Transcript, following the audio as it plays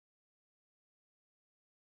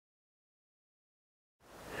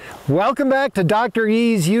Welcome back to Dr.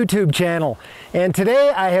 E's YouTube channel, and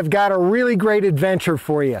today I have got a really great adventure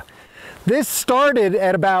for you. This started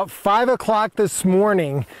at about 5 o'clock this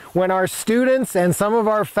morning when our students and some of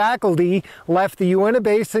our faculty left the Uinta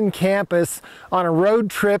Basin campus on a road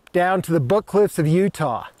trip down to the Book Cliffs of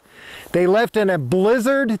Utah. They left in a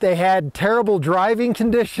blizzard. They had terrible driving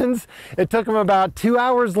conditions. It took them about 2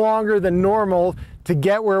 hours longer than normal to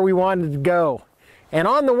get where we wanted to go. And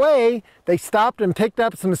on the way, they stopped and picked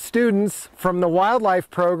up some students from the wildlife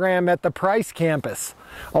program at the Price campus,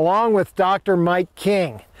 along with Dr. Mike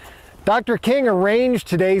King. Dr. King arranged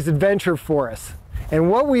today's adventure for us. And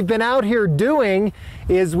what we've been out here doing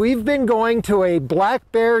is we've been going to a black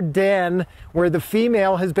bear den where the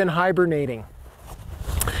female has been hibernating.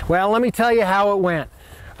 Well, let me tell you how it went.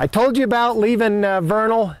 I told you about leaving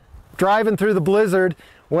Vernal, driving through the blizzard.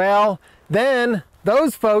 Well, then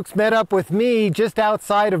those folks met up with me just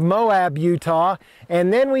outside of Moab, Utah,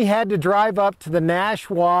 and then we had to drive up to the Nash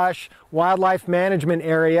Wash Wildlife Management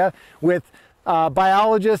Area with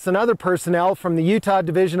biologists and other personnel from the Utah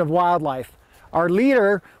Division of Wildlife. Our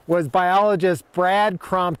leader was biologist Brad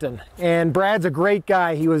Crompton, and Brad's a great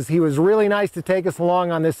guy. He was really nice to take us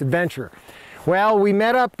along on this adventure. Well, we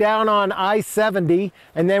met up down on I-70,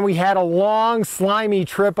 and then we had a long, slimy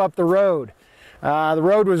trip up the road. The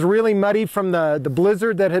road was really muddy from the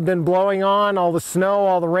blizzard that had been blowing on, all the snow,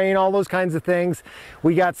 all the rain, all those kinds of things.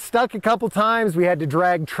 We got stuck a couple times. We had to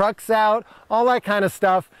drag trucks out, all that kind of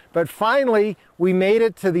stuff. But finally, we made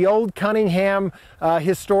it to the old Cunningham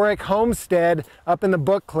historic homestead up in the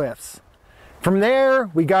Book Cliffs. From there,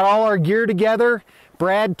 we got all our gear together.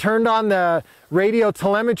 Brad turned on the radio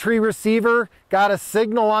telemetry receiver, got a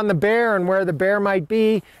signal on the bear and where the bear might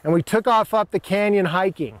be, and we took off up the canyon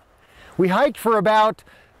hiking. We hiked for about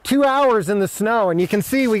 2 hours in the snow, and you can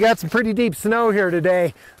see we got some pretty deep snow here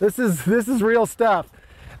today. This is real stuff.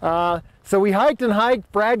 So we hiked and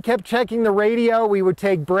hiked. Brad kept checking the radio. We would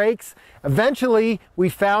take breaks. Eventually, we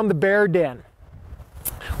found the bear den.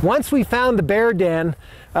 Once we found the bear den,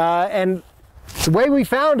 and the way we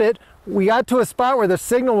found it, we got to a spot where the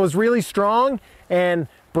signal was really strong, and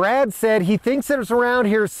Brad said he thinks it was around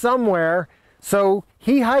here somewhere. So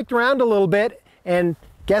he hiked around a little bit, and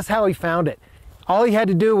guess how he found it? All he had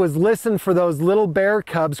to do was listen for those little bear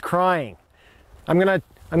cubs crying. I'm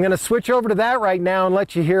gonna switch over to that right now and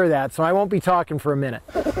let you hear that, so I won't be talking for a minute.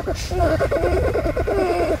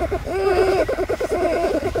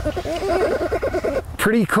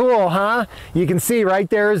 Pretty cool, huh? You can see right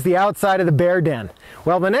there is the outside of the bear den.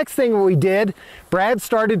 Well, the next thing we did, Brad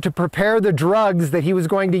started to prepare the drugs that he was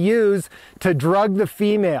going to use to drug the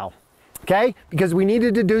female. Okay, because we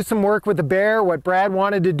needed to do some work with the bear. What Brad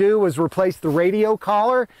wanted to do was replace the radio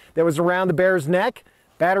collar that was around the bear's neck.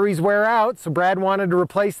 Batteries wear out, so Brad wanted to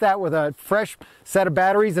replace that with a fresh set of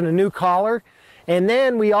batteries and a new collar. And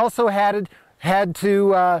then we also had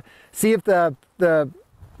to see if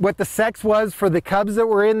what the sex was for the cubs that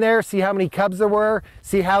were in there, see how many cubs there were,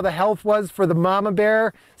 see how the health was for the mama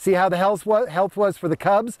bear, see how the health was for the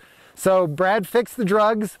cubs. So Brad fixed the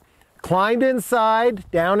drugs, climbed inside,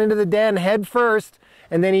 down into the den head first,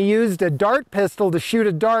 and then he used a dart pistol to shoot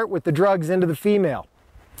a dart with the drugs into the female.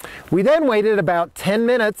 We then waited about 10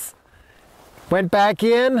 minutes, went back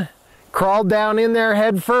in, crawled down in there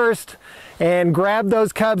head first, and grabbed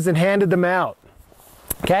those cubs and handed them out.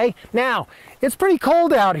 Okay, now it's pretty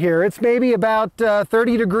cold out here. It's maybe about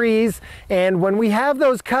 30 degrees, and when we have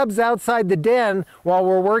those cubs outside the den while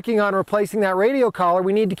we're working on replacing that radio collar,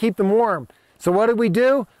 we need to keep them warm. So what did we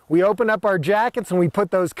do? We opened up our jackets and we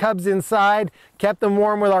put those cubs inside, kept them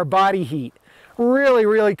warm with our body heat. Really,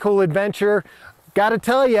 really cool adventure. Got to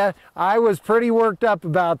tell you, I was pretty worked up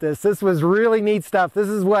about this. This was really neat stuff. This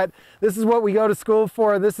is what we go to school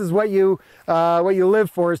for. This is what you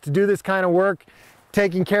live for, is to do this kind of work,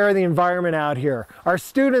 taking care of the environment out here. Our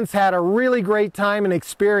students had a really great time and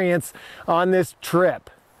experience on this trip.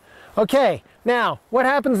 Okay, now what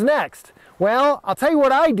happens next? Well, I'll tell you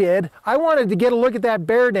what I did. I wanted to get a look at that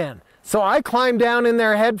bear den. So I climbed down in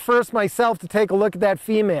there head first myself to take a look at that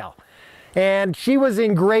female. And she was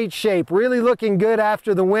in great shape, really looking good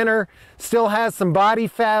after the winter, still has some body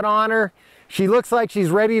fat on her. She looks like she's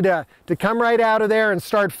ready to come right out of there and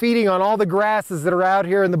start feeding on all the grasses that are out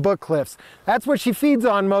here in the Book Cliffs. That's what she feeds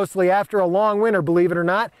on mostly after a long winter, believe it or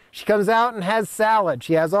not. She comes out and has salad.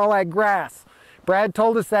 She has all that grass. Brad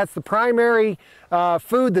told us that's the primary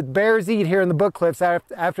food that bears eat here in the Book Cliffs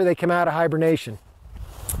after they come out of hibernation.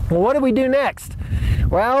 Well, what did we do next?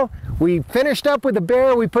 Well, we finished up with the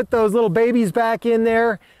bear. We put those little babies back in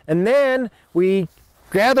there, and then we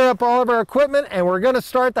gather up all of our equipment, and we're going to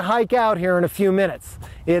start the hike out here in a few minutes.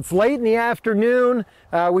 It's late in the afternoon.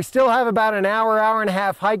 We still have about an hour, hour and a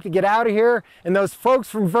half hike to get out of here, and those folks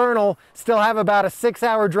from Vernal still have about a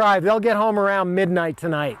 6-hour drive. They'll get home around midnight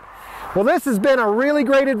tonight. Well, this has been a really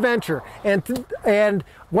great adventure, and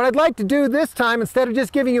what I'd like to do this time, instead of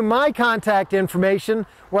just giving you my contact information,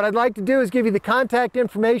 what I'd like to do is give you the contact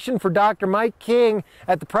information for Dr. Mike King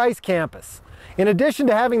at the Price campus. In addition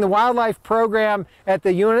to having the wildlife program at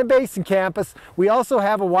the Uinta Basin campus, we also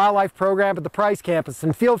have a wildlife program at the Price campus.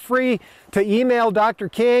 And feel free to email Dr.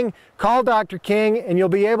 King, call Dr. King, and you'll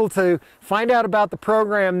be able to find out about the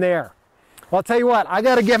program there. Well, I'll tell you what, I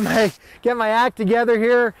got to get my act together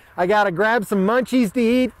here. I got to grab some munchies to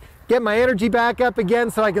eat, get my energy back up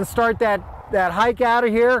again so I can start that hike out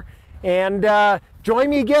of here. And join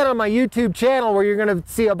me again on my YouTube channel, where you're going to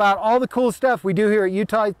see about all the cool stuff we do here at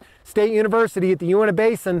Utah State University at the Uinta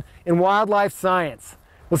Basin in wildlife science.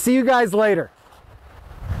 We'll see you guys later.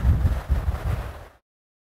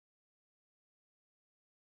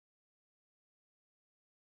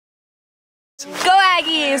 Go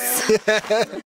Aggies!